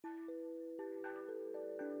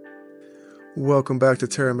Welcome back to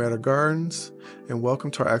Terra Gardens, and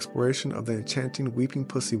welcome to our exploration of the enchanting Weeping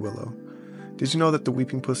Pussy Willow. Did you know that the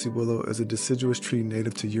Weeping Pussy Willow is a deciduous tree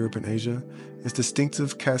native to Europe and Asia? Its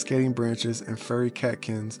distinctive cascading branches and furry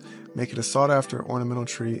catkins make it a sought-after ornamental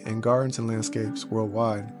tree in gardens and landscapes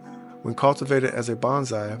worldwide. When cultivated as a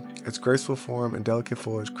bonsai, its graceful form and delicate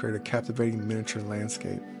foliage create a captivating miniature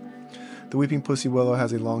landscape. The Weeping Pussy Willow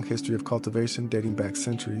has a long history of cultivation dating back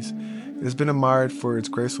centuries. It has been admired for its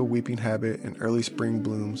graceful weeping habit and early spring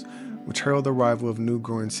blooms, which herald the arrival of new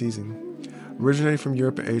growing season. Originating from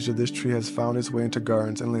Europe and Asia, this tree has found its way into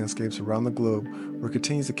gardens and landscapes around the globe, where it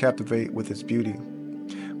continues to captivate with its beauty.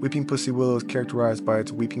 Weeping Pussy Willow is characterized by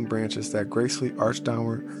its weeping branches that gracefully arch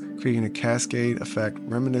downward, creating a cascade effect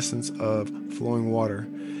reminiscent of flowing water.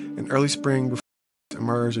 In early spring, before it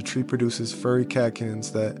emerges, the tree produces furry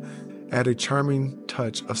catkins that add a charming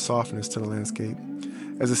touch of softness to the landscape.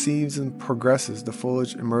 As the season progresses, the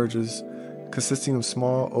foliage emerges, consisting of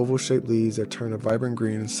small, oval-shaped leaves that turn a vibrant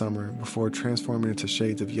green in summer before transforming into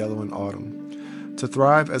shades of yellow in autumn. To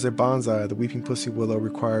thrive as a bonsai, the Weeping Pussy Willow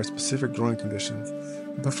requires specific growing conditions.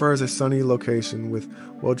 It prefers a sunny location with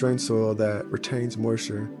well-drained soil that retains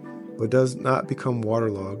moisture but does not become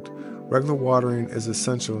waterlogged. Regular watering is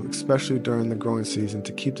essential, especially during the growing season,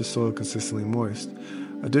 to keep the soil consistently moist.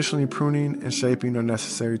 Additionally, pruning and shaping are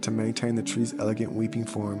necessary to maintain the tree's elegant weeping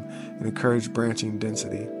form and encourage branching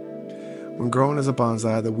density. When grown as a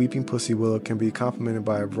bonsai, the Weeping Pussy Willow can be complemented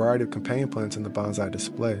by a variety of companion plants in the bonsai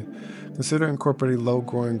display. Consider incorporating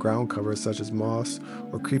low-growing ground covers such as moss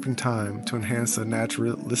or creeping thyme to enhance the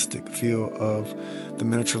naturalistic feel of the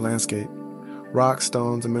miniature landscape. Rocks,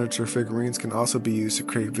 stones, and miniature figurines can also be used to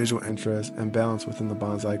create visual interest and balance within the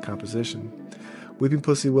bonsai composition. Weeping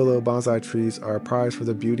Pussy Willow bonsai trees are prized for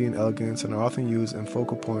their beauty and elegance and are often used in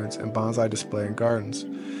focal points in bonsai display in gardens.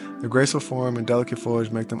 Their graceful form and delicate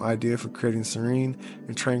foliage make them ideal for creating serene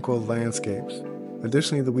and tranquil landscapes.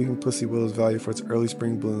 Additionally, the Weeping Pussy Willow is valued for its early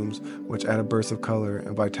spring blooms, which add a burst of color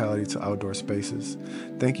and vitality to outdoor spaces.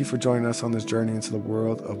 Thank you for joining us on this journey into the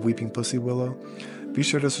world of Weeping Pussy Willow. Be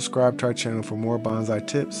sure to subscribe to our channel for more bonsai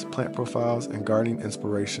tips, plant profiles, and gardening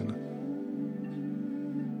inspiration.